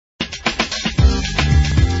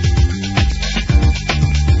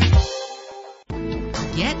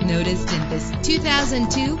noticed in this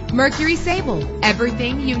 2002 Mercury Sable.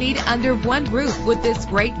 Everything you need under one roof with this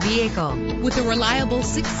great vehicle. With a reliable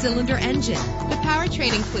 6-cylinder engine, the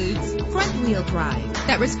powertrain includes front-wheel drive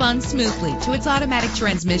that responds smoothly to its automatic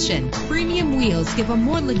transmission. Premium wheels give a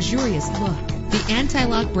more luxurious look. The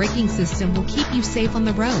anti-lock braking system will keep you safe on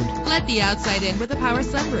the road. Let the outside in with a power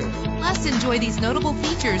sunroof. Plus, enjoy these notable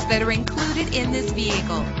features that are included in this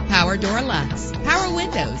vehicle: power door locks, power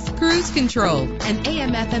windows, cruise control, an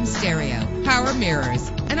AM/FM stereo, power mirrors,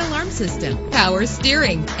 an alarm system, power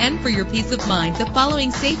steering. And for your peace of mind, the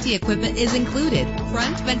following safety equipment is included: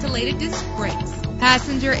 front ventilated disc brakes,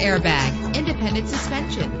 passenger airbag, independent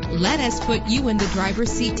suspension. Let us put you in the driver's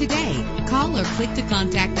seat today. Call or click to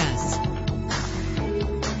contact us.